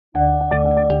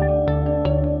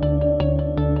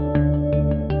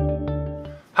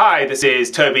Hi, this is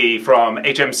Toby from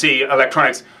HMC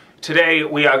Electronics. Today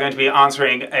we are going to be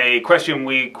answering a question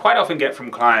we quite often get from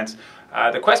clients.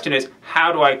 The question is,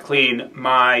 how do I clean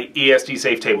my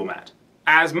ESD-Safe table mat?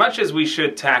 As much as we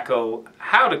should tackle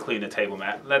how to clean a table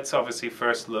mat, let's obviously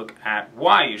first look at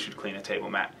why you should clean a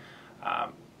table mat.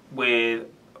 With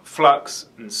flux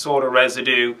and solder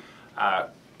residue,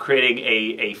 creating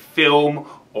a film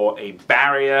or a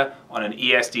barrier on an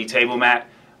ESD table mat,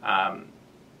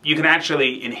 you can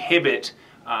actually inhibit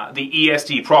the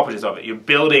ESD properties of it. You're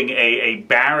building a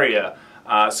barrier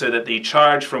so that the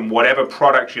charge from whatever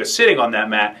product you're sitting on that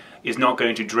mat is not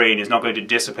going to drain, is not going to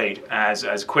dissipate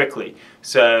as quickly.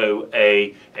 So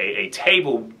a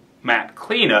table mat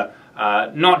cleaner,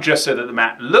 not just so that the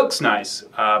mat looks nice,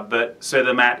 but so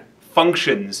the mat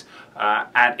functions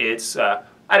at its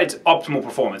optimal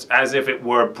performance, as if it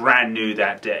were brand new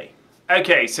that day.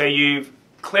 Okay, so you've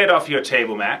cleared off your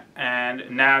table mat, and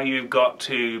now you've got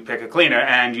to pick a cleaner,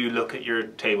 and you look at your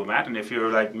table mat, and if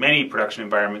you're like many production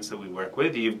environments that we work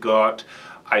with, you've got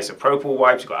isopropyl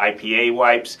wipes, you've got IPA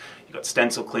wipes, you've got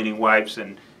stencil cleaning wipes,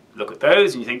 and look at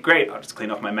those and you think, great, I'll just clean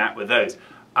off my mat with those.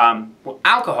 Well,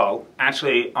 alcohol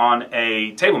actually on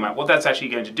a table mat, what that's actually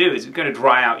going to do is it's going to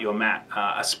dry out your mat,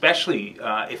 especially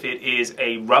if it is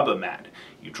a rubber mat.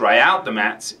 You dry out the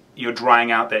mats, you're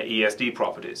drying out their ESD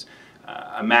properties.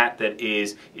 A mat that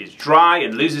is dry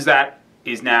and loses that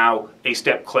is now a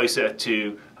step closer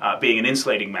to being an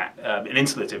insulating mat, an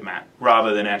insulative mat,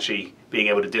 rather than actually being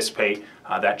able to dissipate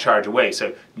that charge away.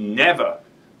 So never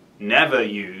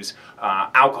use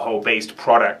alcohol-based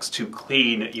products to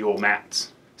clean your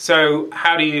mats. So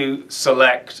how do you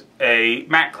select a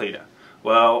mat cleaner?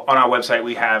 Well, on our website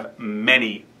we have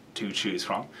many to choose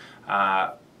from.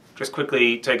 Just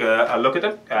quickly take a look at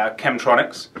them.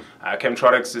 Chemtronics.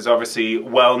 Chemtronics is obviously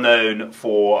well known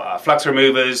for flux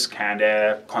removers, canned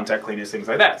air, contact cleaners, things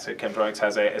like that. So Chemtronics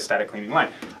has a static cleaning line.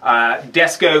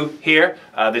 Desco here,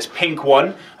 this pink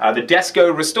one, the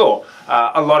Desco Restore.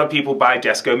 A lot of people buy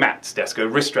Desco mats,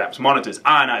 Desco wrist straps, monitors,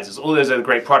 ionizers, all those other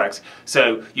great products.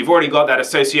 So you've already got that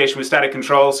association with static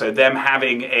control, so them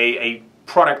having a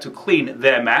product to clean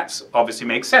their mats obviously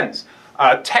makes sense.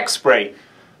 Tech Spray.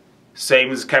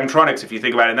 Same as Chemtronics, if you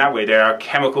think about it in that way. They're a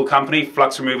chemical company,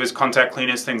 flux removers, contact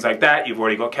cleaners, things like that. You've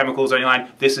already got chemicals on your line.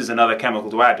 This is another chemical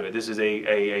to add to it. This is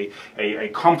a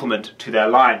complement to their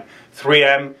line.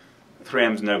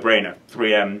 3M's no-brainer.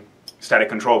 3M static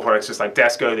control products, just like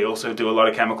Desco, they also do a lot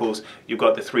of chemicals. You've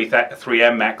got the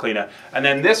 3M mat cleaner. And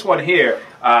then this one here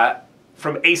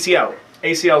from ACL.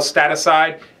 ACL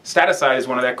Staticide. Staticide is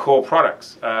one of their core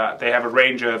products. They have a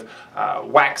range of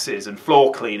waxes and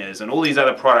floor cleaners and all these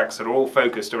other products that are all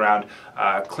focused around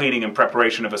cleaning and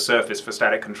preparation of a surface for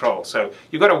static control. So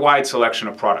you've got a wide selection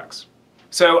of products.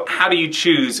 So how do you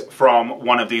choose from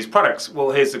one of these products?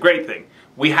 Well, here's the great thing.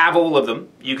 We have all of them.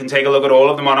 You can take a look at all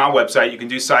of them on our website. You can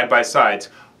do side-by-sides.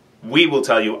 We will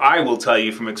tell you, I will tell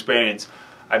you from experience,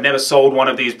 I've never sold one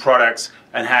of these products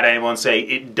and had anyone say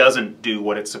it doesn't do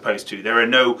what it's supposed to. There are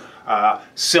no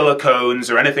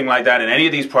silicones or anything like that in any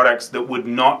of these products that would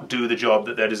not do the job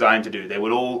that they're designed to do. They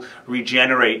would all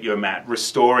regenerate your mat,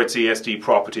 restore its ESD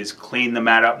properties, clean the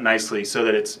mat up nicely so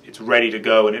that it's ready to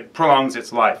go and it prolongs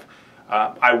its life.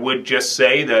 I would just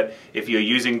say that if you're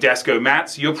using Desco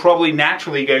mats, you're probably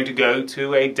naturally going to go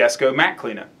to a Desco mat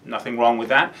cleaner. Nothing wrong with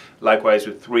that. Likewise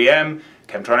with 3M,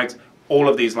 Chemtronics, all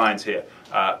of these lines here.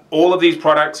 All of these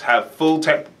products have full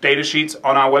tech data sheets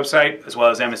on our website, as well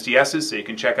as MSDSs, so you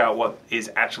can check out what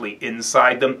is actually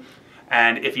inside them.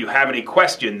 And if you have any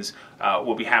questions,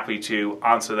 we'll be happy to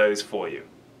answer those for you.